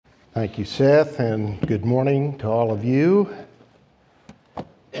Thank you, Seth, and good morning to all of you.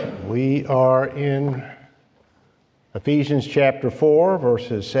 We are in Ephesians chapter 4,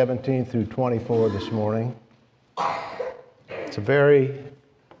 verses 17 through 24 this morning. It's a very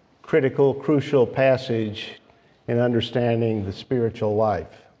critical, crucial passage in understanding the spiritual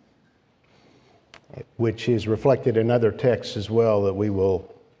life, which is reflected in other texts as well that we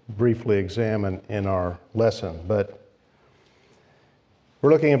will briefly examine in our lesson. But we're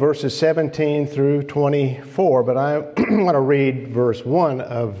looking at verses 17 through 24, but I want to read verse 1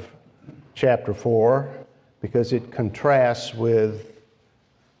 of chapter 4 because it contrasts with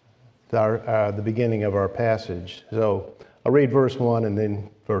the beginning of our passage. So I'll read verse 1 and then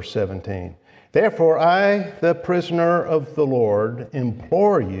verse 17. Therefore, I, the prisoner of the Lord,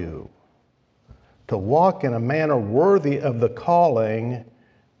 implore you to walk in a manner worthy of the calling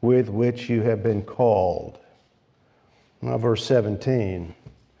with which you have been called. Now, verse 17.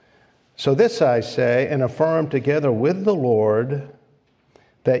 So this I say and affirm together with the Lord,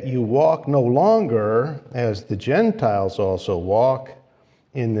 that you walk no longer as the Gentiles also walk,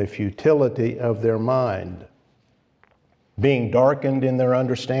 in the futility of their mind, being darkened in their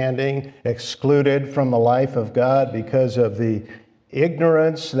understanding, excluded from the life of God because of the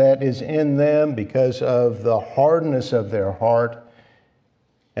ignorance that is in them, because of the hardness of their heart.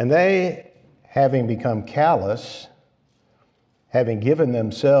 And they, having become callous, having given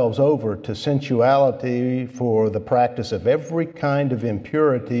themselves over to sensuality for the practice of every kind of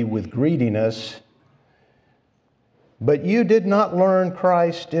impurity with greediness. But you did not learn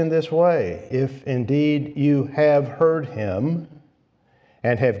Christ in this way, if indeed you have heard him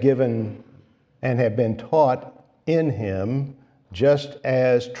and have been taught in him, just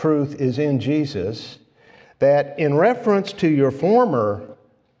as truth is in Jesus, that in reference to your former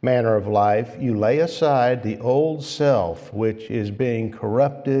manner of life, you lay aside the old self, which is being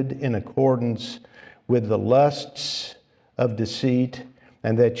corrupted in accordance with the lusts of deceit,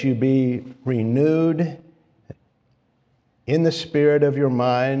 and that you be renewed in the spirit of your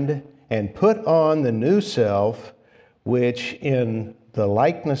mind, and put on the new self, which in the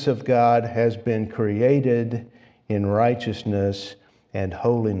likeness of God has been created in righteousness and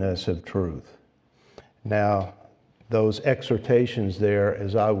holiness of truth. Now, those exhortations there,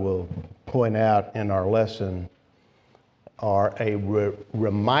 as I will point out in our lesson, are a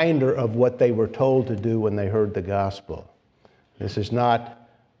reminder of what they were told to do when they heard the gospel. This is not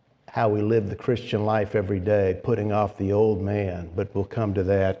how we live the Christian life every day, putting off the old man, but we'll come to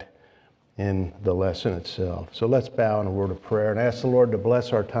that in the lesson itself. So let's bow in a word of prayer and ask the Lord to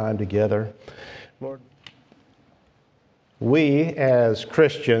bless our time together. Lord, we as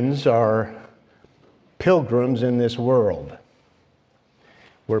Christians are pilgrims in this world.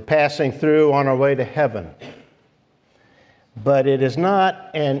 We're passing through on our way to heaven. But it is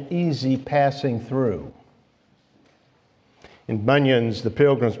not an easy passing through. In Bunyan's The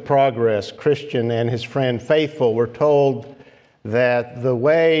Pilgrim's Progress, Christian and his friend Faithful were told that the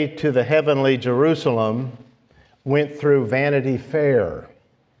way to the heavenly Jerusalem went through Vanity Fair.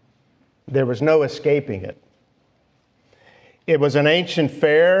 There was no escaping it. It was an ancient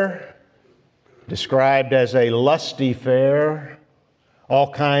fair, described as a lusty fair. All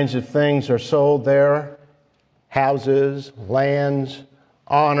kinds of things are sold there: houses, lands,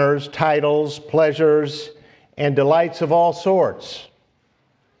 honors, titles, pleasures, and delights of all sorts.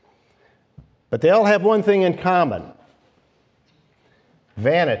 But they all have one thing in common: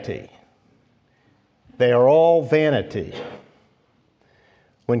 vanity. They are all vanity.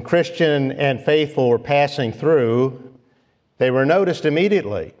 When Christian and Faithful were passing through, they were noticed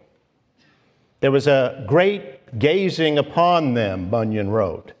immediately. There was a great gazing upon them, Bunyan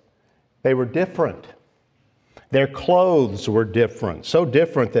wrote. They were different. Their clothes were different, so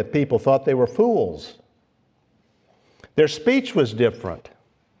different that people thought they were fools. Their speech was different.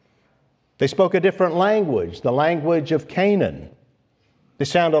 They spoke a different language, the language of Canaan. They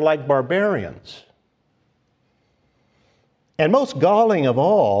sounded like barbarians. And most galling of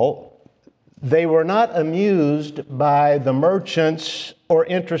all, they were not amused by the merchants or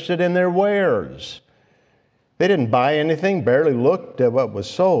interested in their wares. They didn't buy anything, barely looked at what was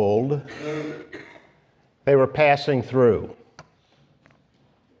sold. They were passing through.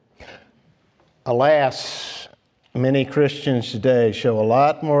 Alas, many Christians today show a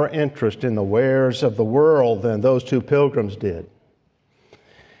lot more interest in the wares of the world than those two pilgrims did.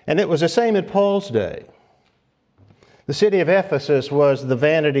 And it was the same in Paul's day. The city of Ephesus was the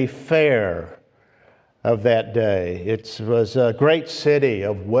Vanity Fair of that day. It was a great city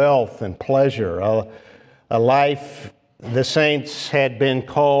of wealth and pleasure, a life the saints had been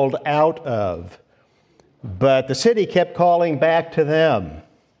called out of. But the city kept calling back to them.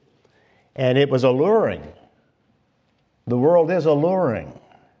 And it was alluring. The world is alluring.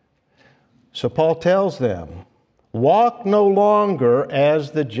 So Paul tells them, walk no longer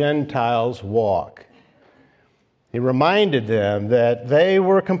as the Gentiles walk. He reminded them that they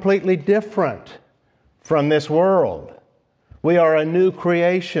were completely different from this world. We are a new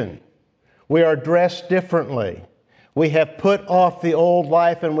creation. We are dressed differently. We have put off the old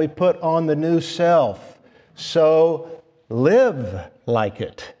life and we put on the new self. So live like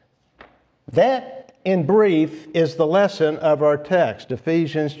it. That, in brief, is the lesson of our text,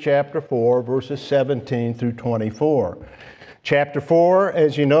 Ephesians chapter 4, verses 17 through 24. Chapter 4,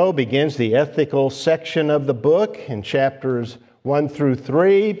 as you know, begins the ethical section of the book. In chapters 1 through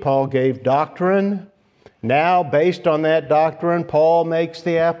 3, Paul gave doctrine. Now, based on that doctrine, Paul makes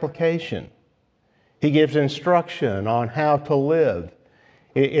the application. He gives instruction on how to live.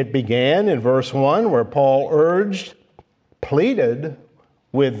 It began in verse 1 where Paul pleaded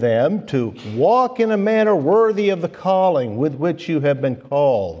with them to walk in a manner worthy of the calling with which you have been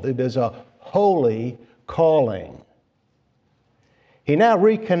called. It is a holy calling. He now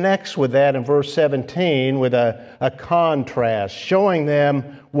reconnects with that in verse 17 with a contrast, showing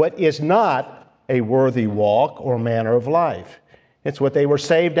them what is not a worthy walk or manner of life. It's what they were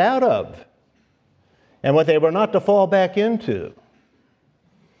saved out of and what they were not to fall back into.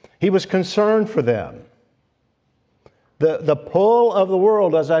 He was concerned for them. The pull of the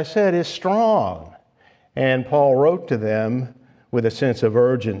world, as I said, is strong. And Paul wrote to them with a sense of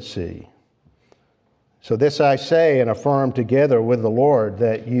urgency. So this I say and affirm together with the Lord,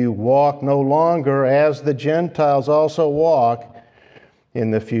 that you walk no longer as the Gentiles also walk, in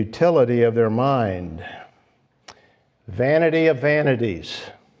the futility of their mind. Vanity of vanities.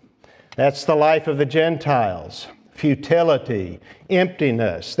 That's the life of the Gentiles. Futility,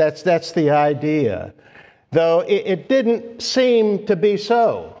 emptiness. That's the idea. Though it didn't seem to be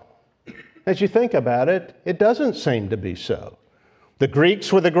so. As you think about it, it doesn't seem to be so. The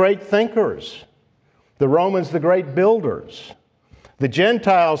Greeks were the great thinkers. The Romans, the great builders. The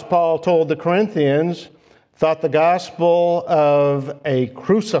Gentiles, Paul told the Corinthians, thought the gospel of a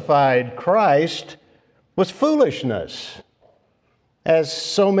crucified Christ was foolishness, as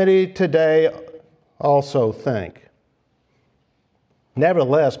so many today also think.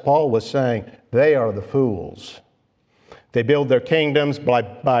 Nevertheless, Paul was saying, they are the fools. They build their kingdoms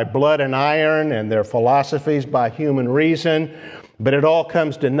by blood and iron, and their philosophies by human reason, but it all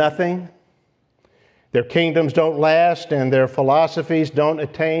comes to nothing. Their kingdoms don't last, and their philosophies don't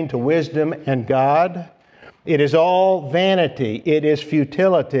attain to wisdom and God. It is all vanity. It is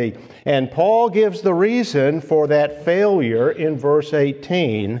futility. And Paul gives the reason for that failure in verse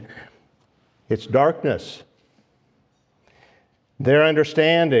 18. It's darkness. Their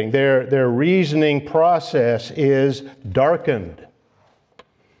understanding, their reasoning process is darkened.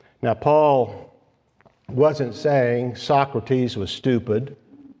 Now, Paul wasn't saying Socrates was stupid.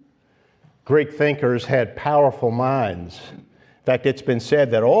 Greek thinkers had powerful minds. In fact, it's been said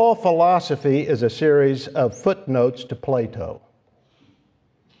that all philosophy is a series of footnotes to Plato.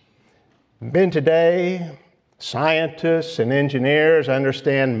 Even today, scientists and engineers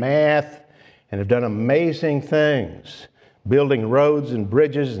understand math and have done amazing things, building roads and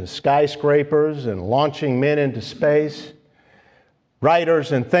bridges and skyscrapers and launching men into space.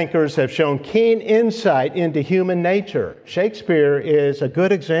 Writers and thinkers have shown keen insight into human nature. Shakespeare is a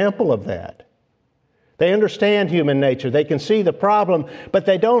good example of that. They understand human nature. They can see the problem, but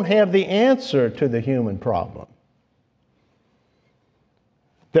they don't have the answer to the human problem.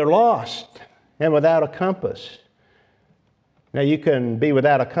 They're lost and without a compass. Now, you can be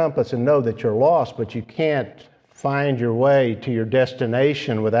without a compass and know that you're lost, but you can't find your way to your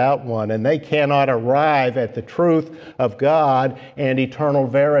destination without one, and they cannot arrive at the truth of God and eternal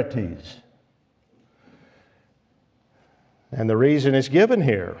verities. And the reason is given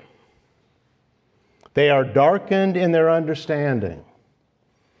here. They are darkened in their understanding,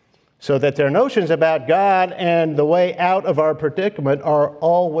 so that their notions about God and the way out of our predicament are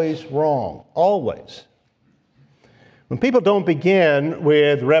always wrong. Always. When people don't begin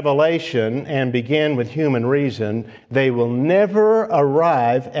with revelation and begin with human reason, they will never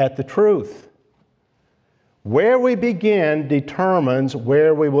arrive at the truth. Where we begin determines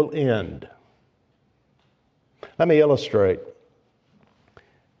where we will end. Let me illustrate.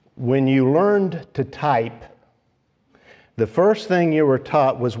 When you learned to type, the first thing you were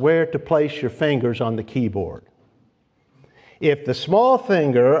taught was where to place your fingers on the keyboard. If the small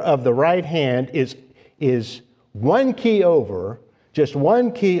finger of the right hand is one key over, just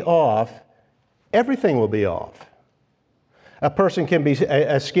one key off, everything will be off. A person can be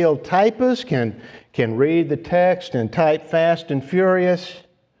a skilled typist, can read the text and type fast and furious,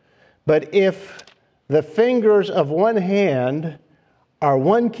 But if the fingers of one hand are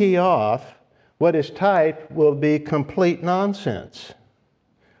one key off, what is typed will be complete nonsense.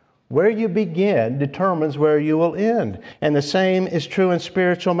 Where you begin determines where you will end. And the same is true in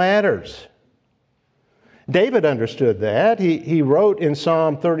spiritual matters. David understood that. He wrote in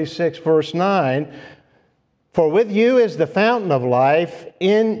Psalm 36, verse 9, "For with you is the fountain of life.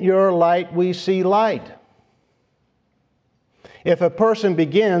 In your light we see light." If a person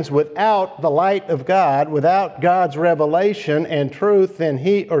begins without the light of God, without God's revelation and truth, then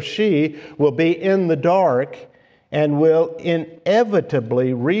he or she will be in the dark and will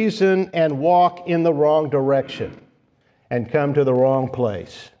inevitably reason and walk in the wrong direction and come to the wrong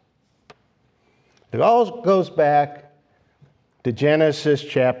place. It all goes back to Genesis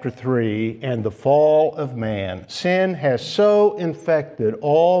chapter 3 and the fall of man. Sin has so infected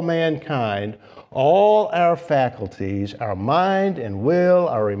all mankind, all our faculties, our mind and will,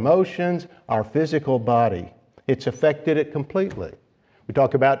 our emotions, our physical body. It's affected it completely. We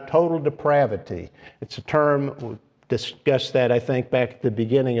talk about total depravity. It's a term, we discussed that, I think, back at the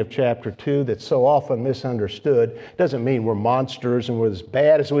beginning of chapter 2, that's so often misunderstood. It doesn't mean we're monsters and we're as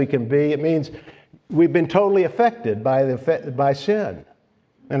bad as we can be. It means we've been totally affected by sin,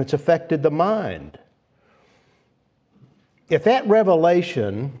 and it's affected the mind. If that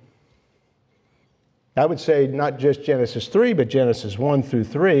revelation, I would say not just Genesis 3, but Genesis 1 through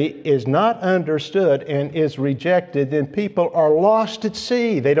 3, is not understood and is rejected, then people are lost at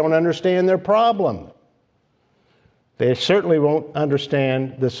sea. They don't understand their problem. They certainly won't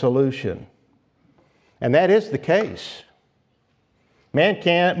understand the solution. And that is the case.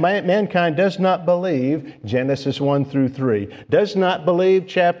 Mankind does not believe Genesis 1 through 3, does not believe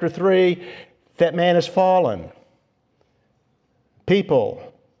chapter 3 that man is fallen. People,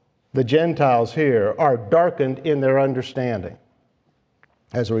 the Gentiles here, are darkened in their understanding.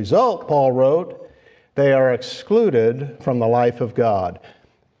 As a result, Paul wrote, they are excluded from the life of God,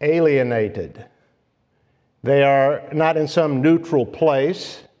 alienated. They are not in some neutral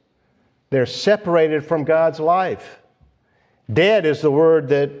place. They're separated from God's life. Dead is the word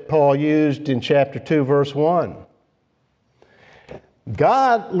that Paul used in chapter 2, verse 1.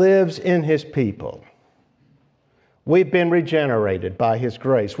 God lives in His people. We've been regenerated by His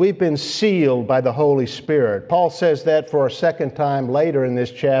grace. We've been sealed by the Holy Spirit. Paul says that for a second time later in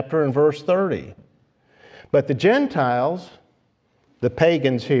this chapter in verse 30. But the Gentiles, the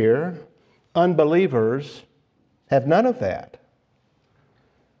pagans here, unbelievers, have none of that.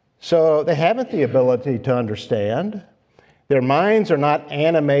 So they haven't the ability to understand. Their minds are not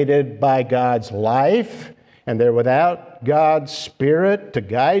animated by God's life, and they're without God's Spirit to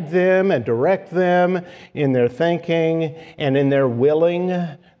guide them and direct them in their thinking and in their willing,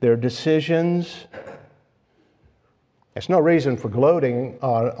 their decisions. There's no reason for gloating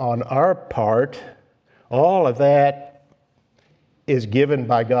on our part. All of that is given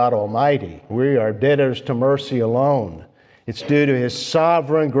by God Almighty. We are debtors to mercy alone. It's due to His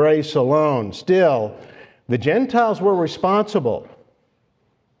sovereign grace alone. Still, the Gentiles were responsible.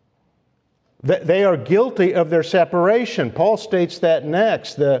 They are guilty of their separation. Paul states that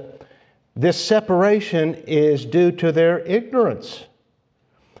next. This separation is due to their ignorance,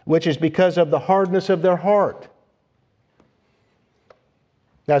 which is because of the hardness of their heart.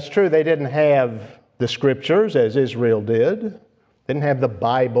 That's true, they didn't have the Scriptures as Israel did. They didn't have the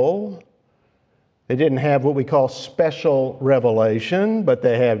Bible. They didn't have what we call special revelation, but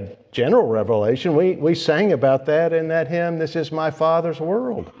they have general revelation. We sang about that in that hymn, "This is my Father's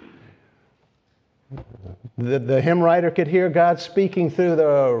world." The hymn writer could hear God speaking through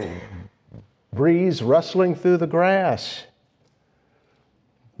the breeze, rustling through the grass.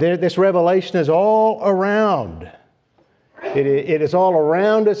 This revelation is all around. It is all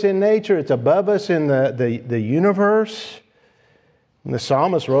around us in nature. It's above us in the universe. And the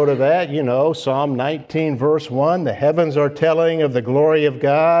psalmist wrote of that, Psalm 19, verse 1, "The heavens are telling of the glory of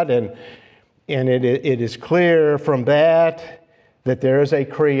God," and it is clear from that there is a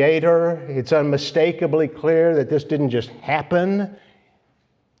Creator. It's unmistakably clear that this didn't just happen.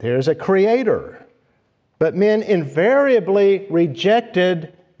 There's a Creator. But men invariably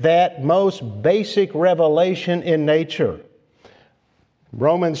rejected that most basic revelation in nature.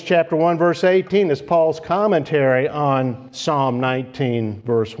 Romans chapter 1, verse 18 is Paul's commentary on Psalm 19,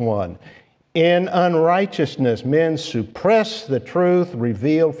 verse 1. "In unrighteousness, men suppress the truth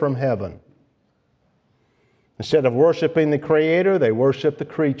revealed from heaven." Instead of worshiping the Creator, they worship the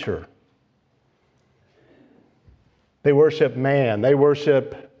creature. They worship man. They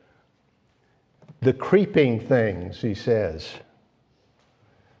worship the creeping things, he says.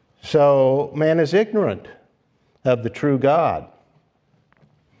 So man is ignorant of the true God.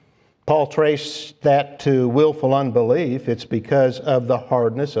 Paul traced that to willful unbelief. It's because of the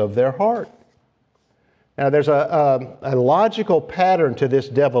hardness of their heart. Now, there's a logical pattern to this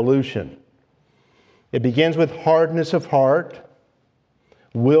devolution. It begins with hardness of heart,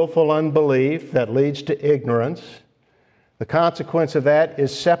 willful unbelief that leads to ignorance. The consequence of that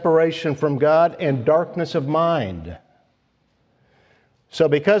is separation from God and darkness of mind. So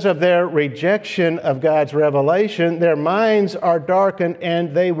because of their rejection of God's revelation, their minds are darkened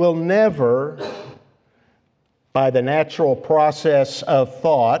and they will never, by the natural process of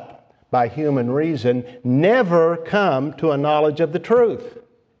thought, by human reason, never come to a knowledge of the truth.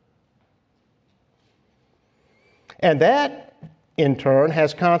 And that, in turn,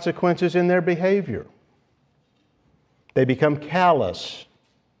 has consequences in their behavior. They become callous,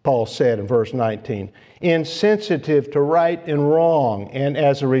 Paul said in verse 19, insensitive to right and wrong, and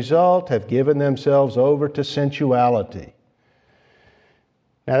as a result have given themselves over to sensuality.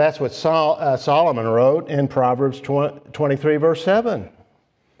 Now that's what Solomon wrote in Proverbs 23, verse 7.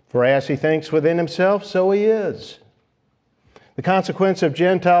 For as he thinks within himself, so he is. The consequence of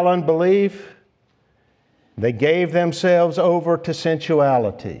Gentile unbelief, they gave themselves over to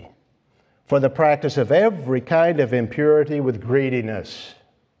sensuality for the practice of every kind of impurity with greediness.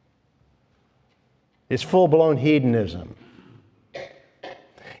 It's full-blown hedonism.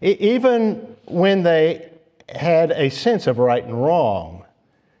 Even when they had a sense of right and wrong,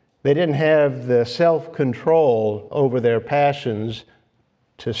 they didn't have the self-control over their passions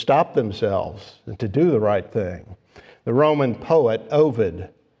to stop themselves and to do the right thing. The Roman poet Ovid,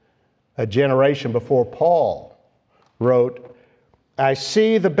 a generation before Paul, wrote, I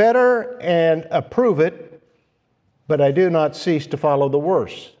see the better and approve it, but I do not cease to follow the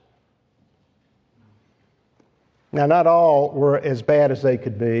worse. Now, not all were as bad as they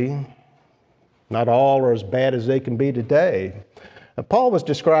could be. Not all are as bad as they can be today. Paul was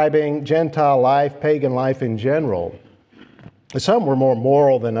describing Gentile life, pagan life in general. Some were more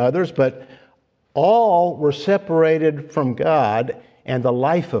moral than others, but all were separated from God and the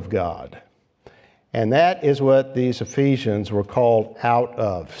life of God. And that is what these Ephesians were called out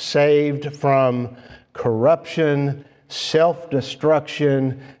of. Saved from corruption,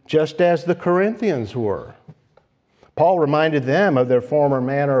 self-destruction, just as the Corinthians were. Paul reminded them of their former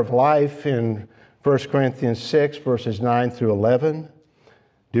manner of life in 1 Corinthians 6, verses 9 through 11.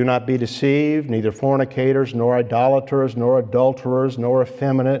 Do not be deceived, neither fornicators, nor idolaters, nor adulterers, nor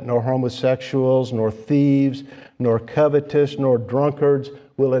effeminate, nor homosexuals, nor thieves, nor covetous, nor drunkards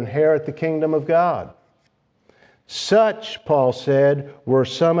will inherit the kingdom of God. Such, Paul said, were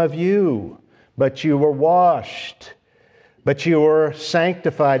some of you, but you were washed, but you were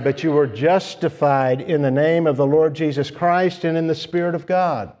sanctified, but you were justified in the name of the Lord Jesus Christ and in the Spirit of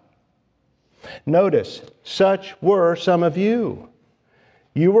God. Notice, such were some of you.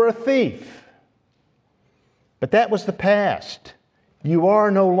 You were a thief, but that was the past. You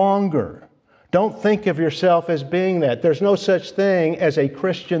are no longer. Don't think of yourself as being that. There's no such thing as a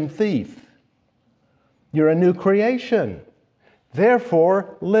Christian thief. You're a new creation.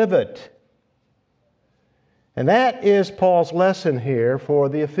 Therefore, live it. And that is Paul's lesson here for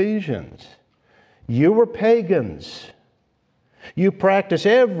the Ephesians. You were pagans. You practice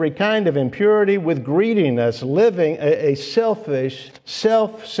every kind of impurity with greediness, living a selfish,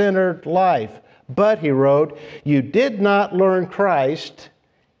 self-centered life. But, he wrote, you did not learn Christ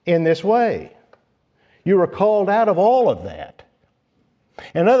in this way. You were called out of all of that.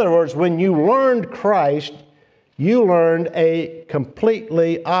 In other words, when you learned Christ, you learned a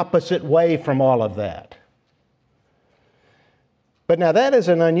completely opposite way from all of that. But now that is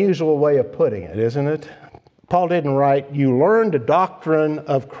an unusual way of putting it, isn't it? Paul didn't write, you learned a doctrine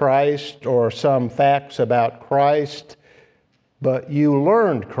of Christ or some facts about Christ, but you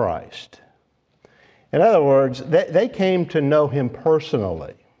learned Christ. In other words, they came to know Him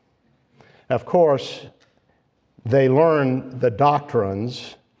personally. Of course, they learned the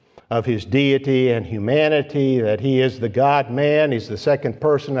doctrines of His deity and humanity, that He is the God-man, He's the second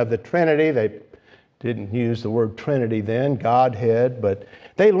person of the Trinity. They didn't use the word Trinity then, Godhead, but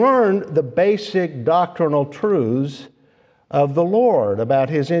they learned the basic doctrinal truths of the Lord about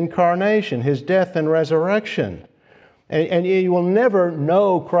His incarnation, His death and resurrection. And you will never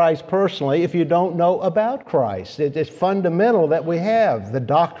know Christ personally if you don't know about Christ. It's fundamental that we have the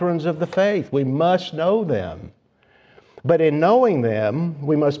doctrines of the faith. We must know them. But in knowing them,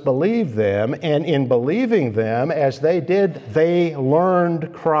 we must believe them. And in believing them, as they did, they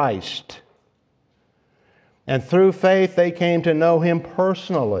learned Christ. And through faith, they came to know Him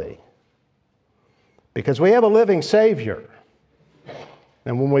personally. Because we have a living Savior.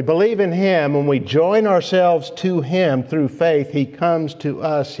 And when we believe in Him, when we join ourselves to Him through faith, He comes to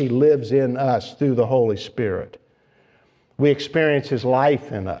us, He lives in us through the Holy Spirit. We experience His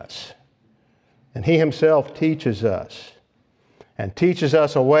life in us. And He Himself teaches us, and teaches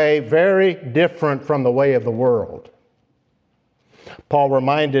us a way very different from the way of the world. Paul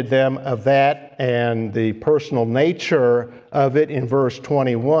reminded them of that and the personal nature of it in verse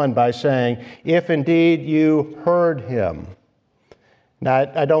 21 by saying, if indeed you heard Him.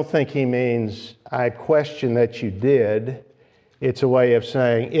 Now, I don't think he means, I question that you did. It's a way of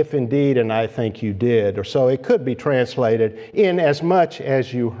saying, if indeed, and I think you did. Or so it could be translated, in as much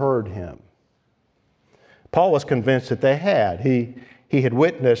as you heard Him. Paul was convinced that they had. He had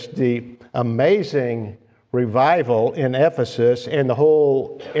witnessed the amazing revival in Ephesus and the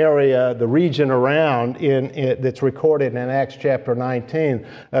whole area, the region around that's recorded in Acts chapter 19,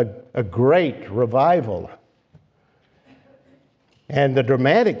 a great revival. And the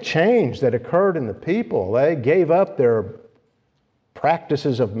dramatic change that occurred in the people, they gave up their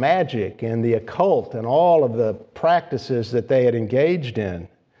practices of magic and the occult and all of the practices that they had engaged in.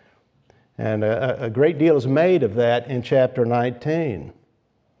 And a great deal is made of that in chapter 19.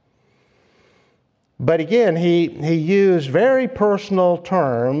 But again, he used very personal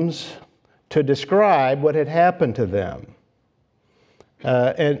terms to describe what had happened to them.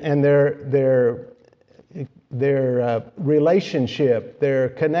 And their relationship, their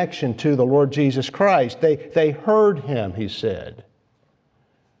connection to the Lord Jesus Christ. They heard Him, he said.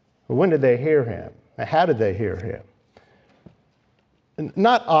 When did they hear Him? How did they hear Him?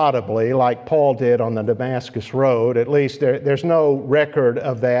 Not audibly like Paul did on the Damascus Road. At least there's no record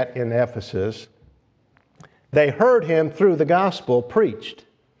of that in Ephesus. They heard Him through the gospel preached.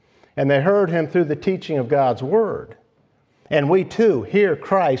 And they heard Him through the teaching of God's Word. And we too hear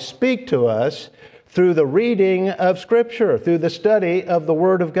Christ speak to us through the reading of Scripture, through the study of the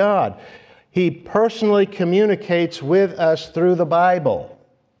Word of God. He personally communicates with us through the Bible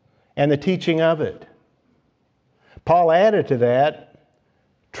and the teaching of it. Paul added to that,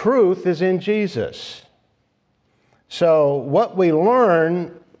 truth is in Jesus. So what we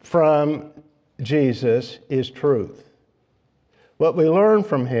learn from Jesus is truth. What we learn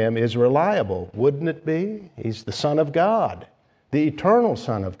from Him is reliable, wouldn't it be? He's the Son of God, the eternal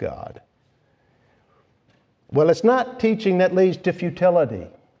Son of God. Well, it's not teaching that leads to futility,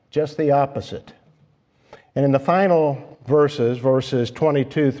 just the opposite. And in the final verses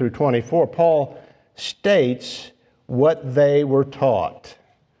 22 through 24, Paul states what they were taught.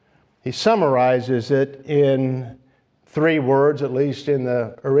 He summarizes it in 3 words, at least in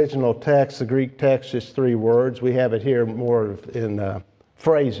the original text. The Greek text is 3 words. We have it here more in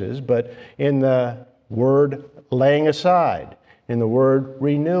phrases, but in the word laying aside, in the word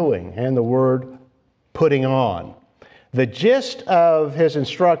renewing, and the word putting on. The gist of his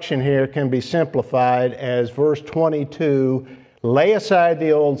instruction here can be simplified as verse 22, lay aside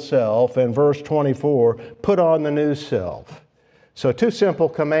the old self, and verse 24, put on the new self. So 2 simple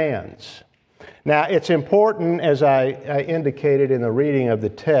commands. Now, it's important, as I indicated in the reading of the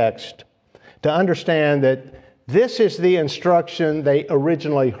text, to understand that this is the instruction they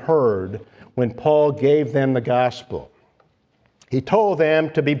originally heard when Paul gave them the gospel. He told them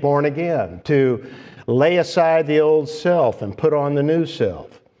to be born again, to lay aside the old self and put on the new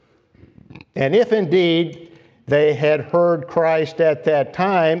self. And if indeed they had heard Christ at that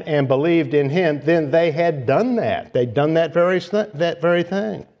time and believed in Him, then they had done that. They'd done that very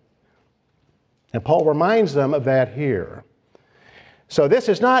thing. And Paul reminds them of that here. So this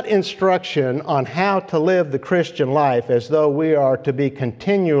is not instruction on how to live the Christian life as though we are to be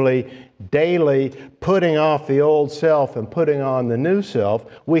continually, daily putting off the old self and putting on the new self.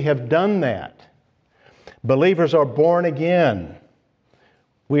 We have done that. Believers are born again.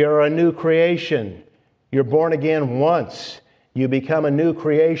 We are a new creation. You're born again once. You become a new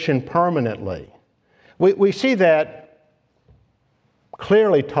creation permanently. We see that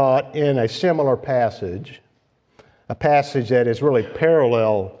clearly taught in a similar passage, a passage that is really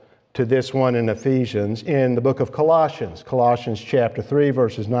parallel to this one in Ephesians, in the book of Colossians, Colossians chapter 3,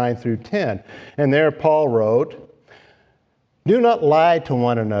 verses 9 through 10. And there Paul wrote, do not lie to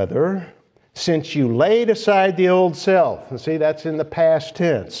one another, since you laid aside the old self. And see, that's in the past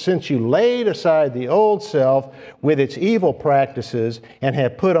tense. Since you laid aside the old self with its evil practices and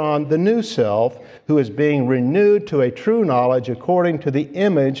have put on the new self, who is being renewed to a true knowledge according to the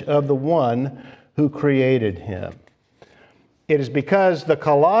image of the one who created him. It is because the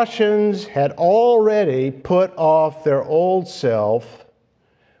Colossians had already put off their old self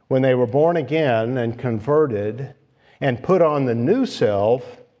when they were born again and converted and put on the new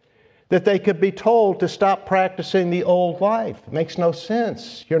self that they could be told to stop practicing the old life. It makes no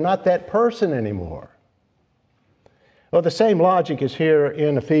sense. You're not that person anymore. Well, the same logic is here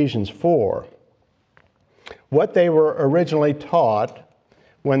in Ephesians 4. What they were originally taught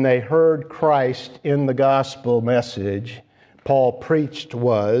when they heard Christ in the gospel message Paul preached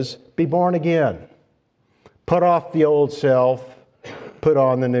was, be born again. Put off the old self, put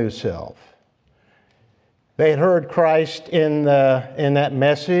on the new self. They had heard Christ in that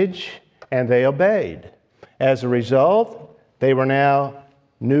message, and they obeyed. As a result, they were now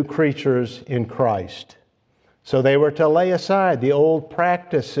new creatures in Christ. So they were to lay aside the old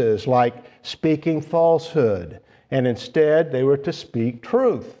practices like speaking falsehood, and instead they were to speak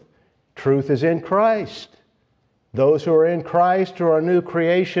truth. Truth is in Christ. Those who are in Christ, who are a new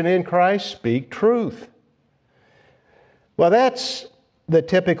creation in Christ, speak truth. Well, that's the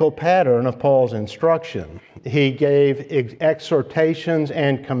typical pattern of Paul's instruction. He gave exhortations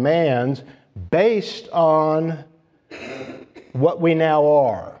and commands based on what we now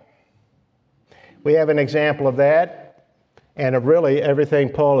are. We have an example of that, and of really everything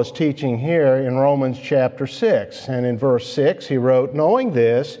Paul is teaching here in Romans chapter 6. And in verse 6, he wrote, knowing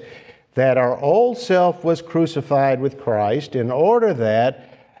this, that our old self was crucified with Christ in order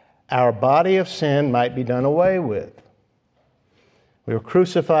that our body of sin might be done away with. We were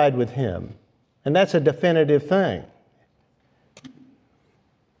crucified with Him, and that's a definitive thing.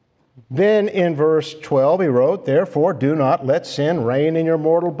 Then in verse 12 he wrote, therefore do not let sin reign in your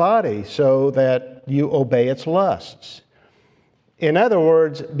mortal body so that you obey its lusts. In other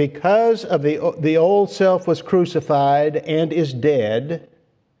words, because of the old self was crucified and is dead,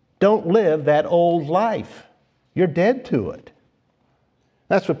 don't live that old life. You're dead to it.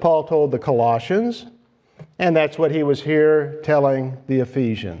 That's what Paul told the Colossians, and that's what he was here telling the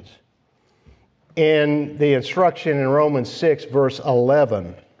Ephesians. In the instruction in Romans 6, verse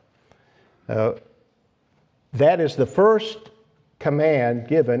 11, that is the first command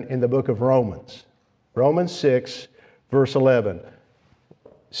given in the book of Romans. Romans 6, verse 11.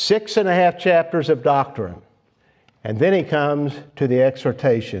 6.5 chapters of doctrine. And then he comes to the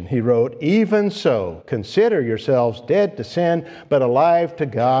exhortation. He wrote, even so, consider yourselves dead to sin, but alive to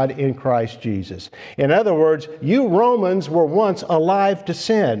God in Christ Jesus. In other words, you Romans were once alive to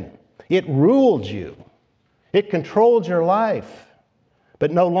sin. It ruled you. It controlled your life.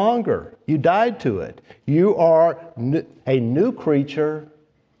 But no longer. You died to it. You are a new creature.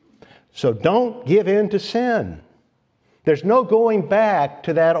 So don't give in to sin. There's no going back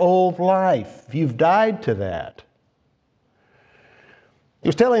to that old life. You've died to that. He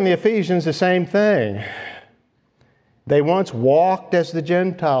was telling the Ephesians the same thing. They once walked as the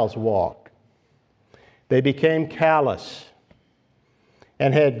Gentiles walked. They became callous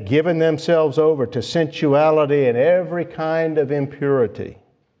and had given themselves over to sensuality and every kind of impurity.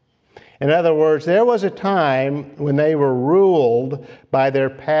 In other words, there was a time when they were ruled by their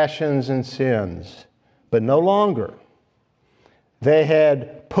passions and sins, but no longer. They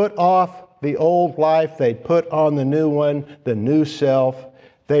had put off the old life, they'd put on the new one, the new self.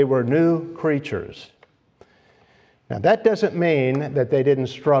 They were new creatures. Now that doesn't mean that they didn't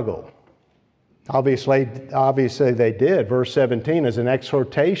struggle. Obviously they did. Verse 17 is an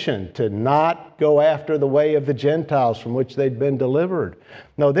exhortation to not go after the way of the Gentiles from which they'd been delivered.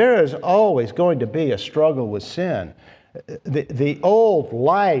 No, there is always going to be a struggle with sin. The old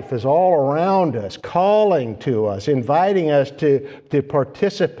life is all around us, calling to us, inviting us to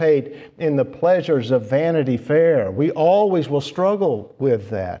participate in the pleasures of Vanity Fair. We always will struggle with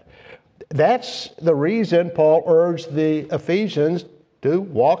that. That's the reason Paul urged the Ephesians to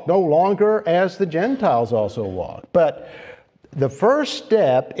walk no longer as the Gentiles also walk. But the first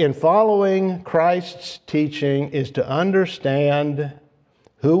step in following Christ's teaching is to understand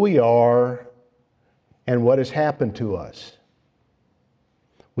who we are and what has happened to us.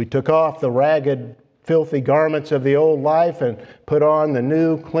 We took off the ragged, filthy garments of the old life and put on the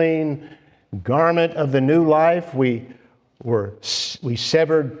new, clean garment of the new life. We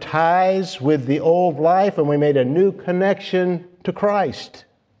severed ties with the old life and we made a new connection to Christ.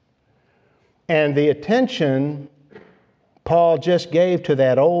 And the attention Paul just gave to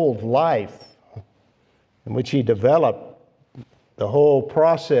that old life, in which he developed the whole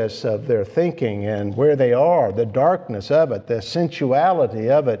process of their thinking and where they are, the darkness of it, the sensuality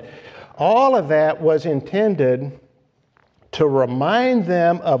of it, all of that was intended to remind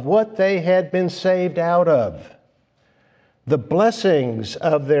them of what they had been saved out of. The blessings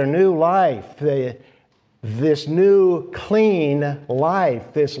of their new life, this new clean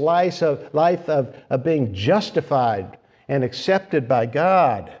life, this life of being justified and accepted by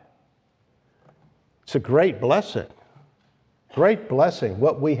God. It's a great blessing. Great blessing,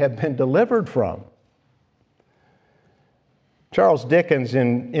 what we have been delivered from. Charles Dickens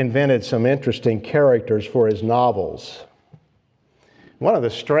invented some interesting characters for his novels. One of the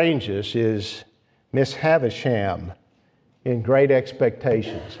strangest is Miss Havisham in Great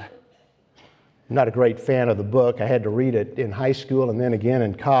Expectations. I'm not a great fan of the book. I had to read it in high school and then again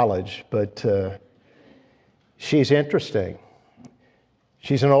in college, but she's interesting.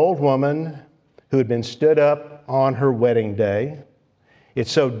 She's an old woman who had been stood up on her wedding day. It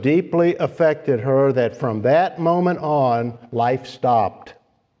so deeply affected her that from that moment on, life stopped.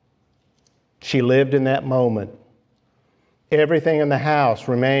 She lived in that moment. Everything in the house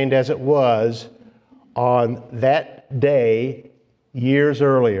remained as it was on that day years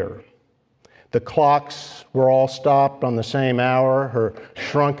earlier. The clocks were all stopped on the same hour. Her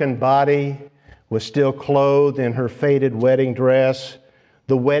shrunken body was still clothed in her faded wedding dress.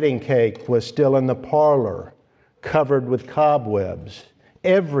 The wedding cake was still in the parlor, covered with cobwebs.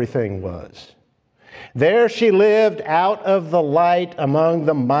 Everything was. There she lived out of the light among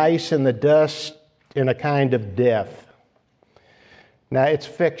the mice and the dust in a kind of death. Now, it's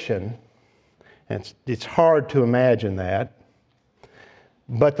fiction, and it's hard to imagine that.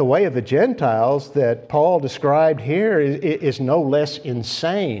 But the way of the Gentiles that Paul described here is no less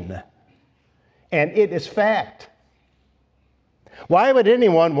insane. And it is fact. Why would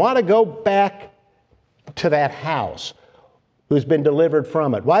anyone want to go back to that house who's been delivered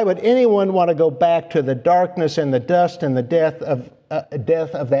from it? Why would anyone want to go back to the darkness and the dust and the death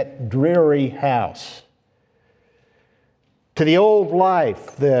of that dreary house? To the old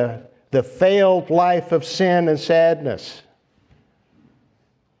life, the failed life of sin and sadness.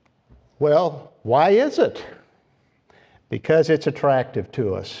 Well, why is it? Because it's attractive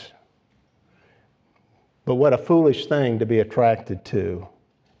to us. But what a foolish thing to be attracted to.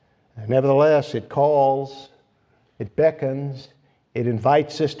 Nevertheless, it calls, it beckons, it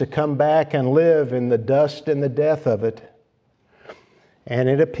invites us to come back and live in the dust and the death of it. And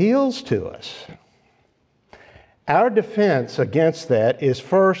it appeals to us. Our defense against that is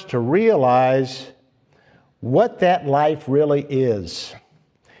first to realize what that life really is.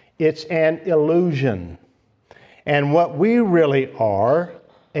 It's an illusion. And what we really are,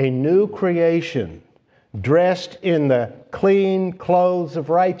 a new creation, dressed in the clean clothes of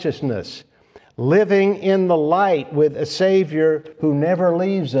righteousness, living in the light with a Savior who never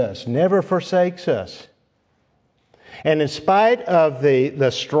leaves us, never forsakes us. And in spite of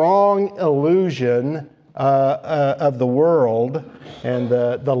the strong illusion of the world and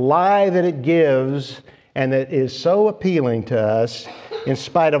the lie that it gives and that is so appealing to us, in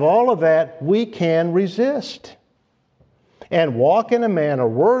spite of all of that, we can resist and walk in a manner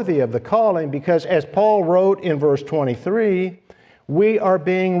worthy of the calling, because as Paul wrote in verse 23, we are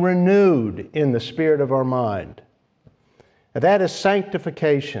being renewed in the spirit of our mind. Now, that is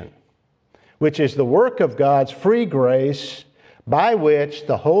sanctification, which is the work of God's free grace by which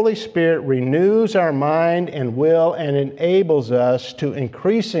the Holy Spirit renews our mind and will and enables us to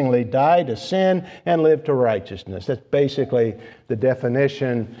increasingly die to sin and live to righteousness. That's basically the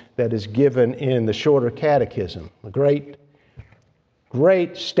definition that is given in the Shorter Catechism. A great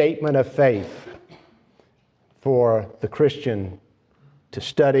statement of faith for the Christian to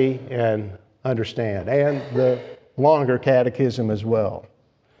study and understand, and the longer catechism as well.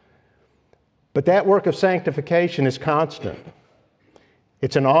 But that work of sanctification is constant.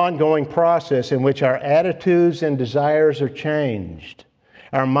 It's an ongoing process in which our attitudes and desires are changed.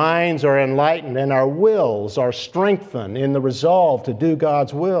 Our minds are enlightened and our wills are strengthened in the resolve to do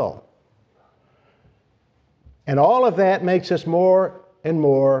God's will. And all of that makes us more and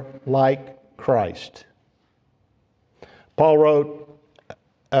more like Christ. Paul wrote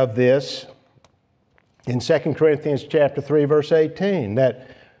of this in 2 Corinthians chapter 3, verse 18,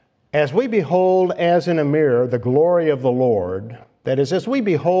 that as we behold as in a mirror the glory of the Lord, that is, as we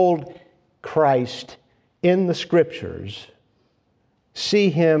behold Christ in the Scriptures, see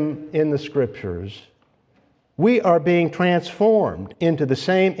Him in the Scriptures, we are being transformed into the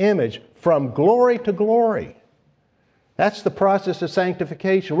same image from glory to glory. That's the process of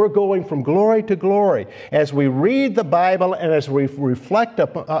sanctification. We're going from glory to glory. As we read the Bible and as we reflect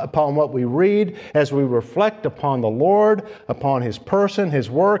upon what we read, as we reflect upon the Lord, upon His person, His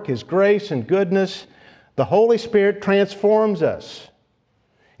work, His grace and goodness, the Holy Spirit transforms us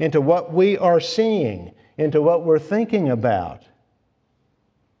into what we are seeing, into what we're thinking about.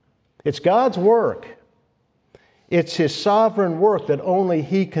 It's God's work. It's His sovereign work that only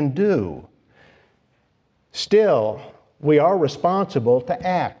He can do. Still, we are responsible to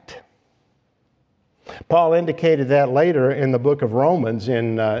act. Paul indicated that later in the book of Romans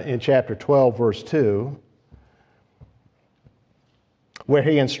in chapter 12, verse 2. where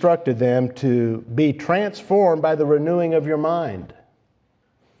he instructed them to be transformed by the renewing of your mind.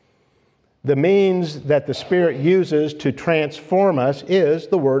 The means that the Spirit uses to transform us is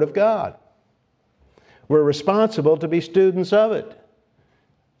the Word of God. We're responsible to be students of it.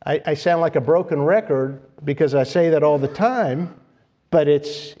 I sound like a broken record because I say that all the time, but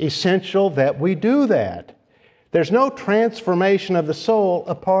it's essential that we do that. There's no transformation of the soul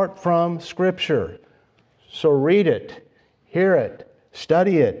apart from Scripture. So read it, hear it,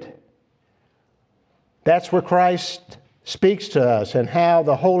 study it. That's where Christ speaks to us and how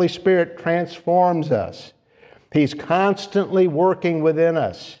the Holy Spirit transforms us. He's constantly working within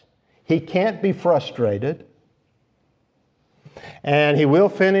us. He can't be frustrated. And He will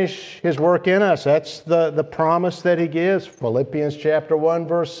finish His work in us. That's the promise that He gives. Philippians chapter 1,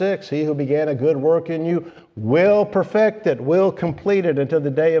 verse 6. He who began a good work in you will perfect it, will complete it until the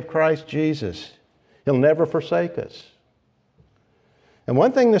day of Christ Jesus. He'll never forsake us. And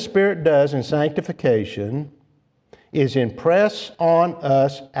one thing the Spirit does in sanctification is impress on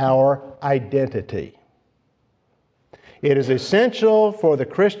us our identity. It is essential for the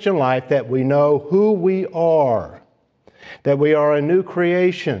Christian life that we know who we are, that we are a new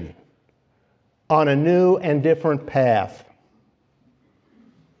creation on a new and different path.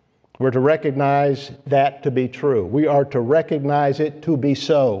 We're to recognize that to be true. We are to recognize it to be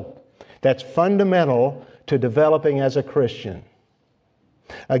so. That's fundamental to developing as a Christian.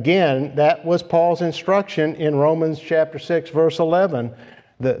 Again, that was Paul's instruction in Romans chapter 6, verse 11.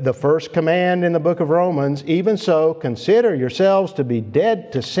 The first command in the book of Romans, even so, consider yourselves to be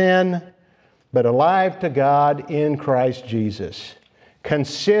dead to sin, but alive to God in Christ Jesus.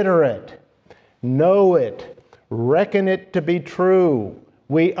 Consider it, know it, reckon it to be true.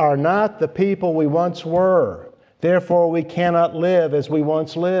 We are not the people we once were. Therefore, we cannot live as we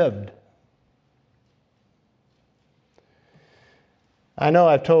once lived. I know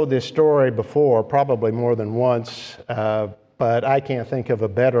I've told this story before, probably more than once, but I can't think of a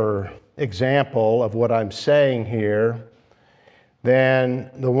better example of what I'm saying here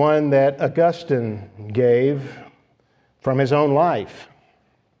than the one that Augustine gave from his own life.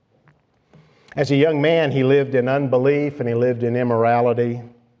 As a young man, he lived in unbelief and he lived in immorality.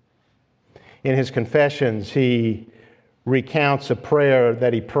 In his Confessions, he recounts a prayer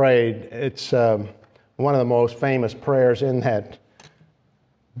that he prayed. It's one of the most famous prayers in that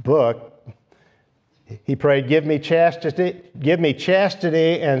book. He prayed, give me chastity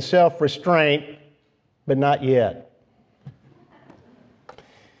and self-restraint, but not yet.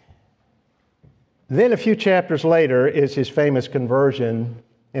 Then a few chapters later is his famous conversion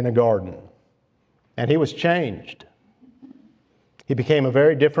in a garden. And he was changed. He became a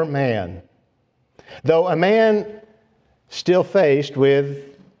very different man. Though a man still faced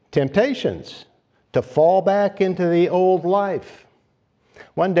with temptations to fall back into the old life.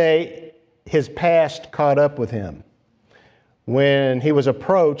 One day, his past caught up with him when he was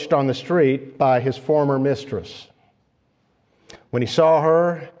approached on the street by his former mistress. When he saw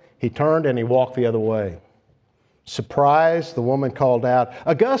her, he turned and he walked the other way. Surprised, the woman called out,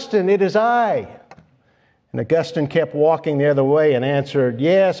 "Augustine, it is I." And Augustine kept walking the other way and answered,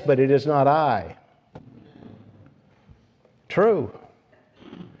 "Yes, but it is not I." True.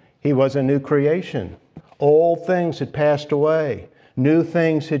 He was a new creation. Old things had passed away. New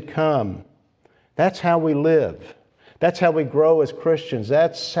things had come. That's how we live. That's how we grow as Christians.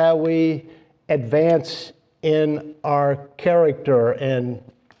 That's how we advance in our character and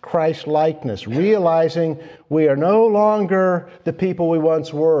Christ-likeness, realizing we are no longer the people we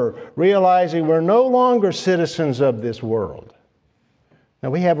once were, realizing we're no longer citizens of this world. Now,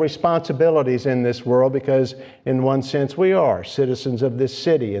 we have responsibilities in this world because, in one sense, we are citizens of this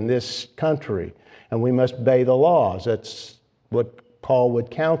city and this country, and we must obey the laws. That's what Paul did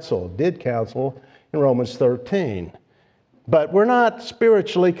counsel in Romans 13. But we're not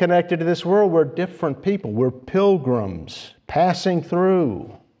spiritually connected to this world. We're different people. We're pilgrims passing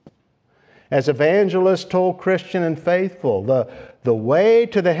through. As evangelists told Christian and faithful, the way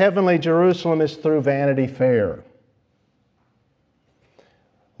to the heavenly Jerusalem is through Vanity Fair.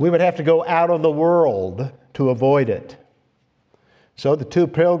 We would have to go out of the world to avoid it. So the two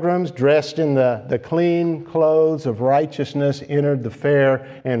pilgrims, dressed in the clean clothes of righteousness, entered the fair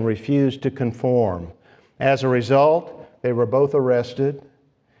and refused to conform. As a result, they were both arrested,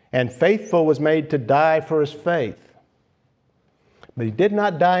 and Faithful was made to die for his faith. But he did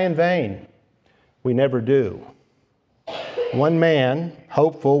not die in vain. We never do. One man,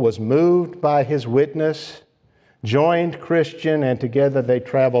 Hopeful, was moved by his witness, joined Christian, and together they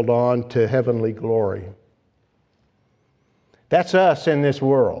traveled on to heavenly glory. That's us in this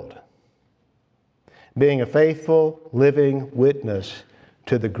world, being a faithful, living witness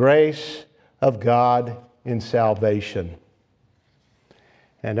to the grace of God in salvation.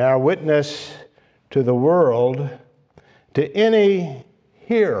 And our witness to the world, to any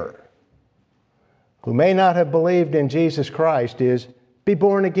hearer who may not have believed in Jesus Christ, is be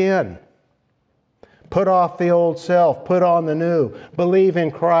born again. Put off the old self, put on the new. Believe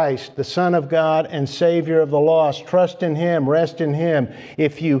in Christ, the Son of God and Savior of the lost. Trust in Him, rest in Him.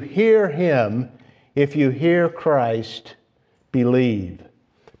 If you hear Him, if you hear Christ, believe.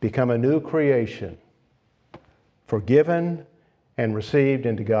 Become a new creation, forgiven and received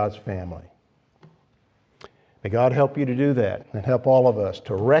into God's family. May God help you to do that and help all of us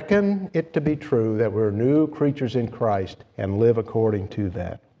to reckon it to be true that we're new creatures in Christ and live according to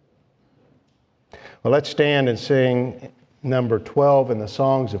that. Well, let's stand and sing number 12 in the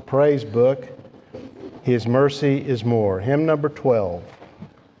Songs of Praise book, His Mercy is More, hymn number 12.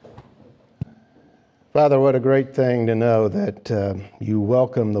 Father, what a great thing to know that you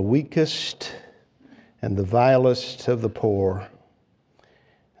welcome the weakest and the vilest of the poor.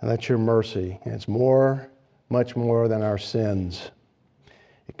 And that's your mercy. And it's more, much more than our sins.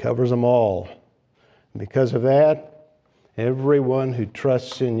 It covers them all. And because of that, everyone who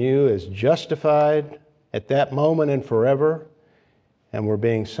trusts in you is justified at that moment and forever, and we're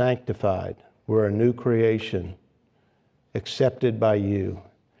being sanctified. We're a new creation, accepted by you.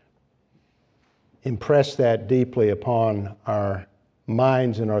 Impress that deeply upon our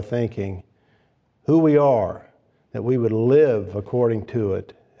minds and our thinking, who we are, that we would live according to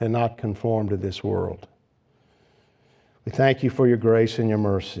it and not conform to this world. We thank you for your grace and your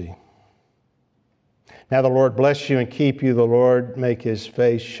mercy. Now the Lord bless you and keep you. The Lord make His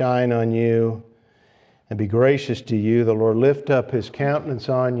face shine on you and be gracious to you. The Lord lift up His countenance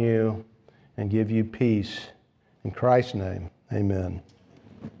on you and give you peace. In Christ's name, amen.